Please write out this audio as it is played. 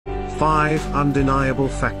5 undeniable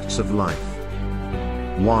facts of life.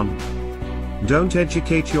 1. Don't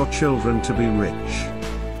educate your children to be rich.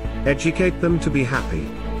 Educate them to be happy.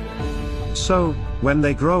 So, when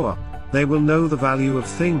they grow up, they will know the value of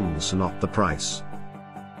things, not the price.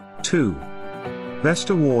 2. Best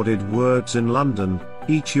awarded words in London: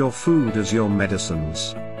 eat your food as your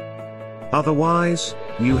medicines. Otherwise,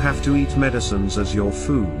 you have to eat medicines as your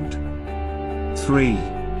food. 3.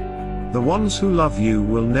 The ones who love you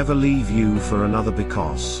will never leave you for another,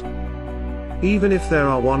 because even if there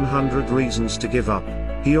are 100 reasons to give up,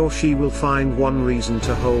 he or she will find one reason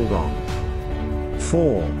to hold on.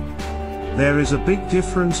 4. There is a big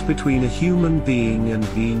difference between a human being and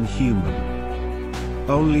being human.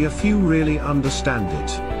 Only a few really understand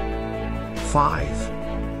it.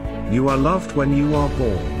 5. You are loved when you are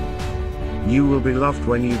born. You will be loved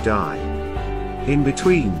when you die. In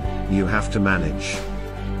between, you have to manage.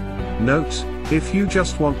 Note, if you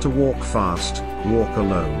just want to walk fast, walk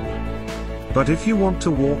alone. But if you want to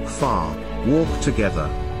walk far, walk together.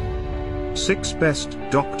 6 best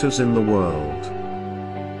doctors in the world.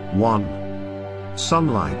 1.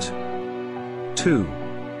 Sunlight. 2.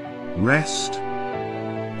 Rest.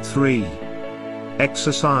 3.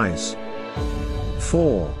 Exercise.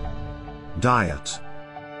 4. Diet.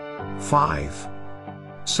 5.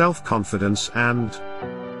 Self-confidence. And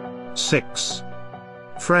 6.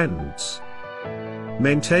 Friends.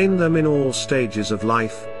 Maintain them in all stages of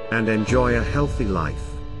life, and enjoy a healthy life.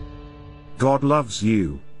 God loves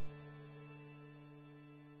you.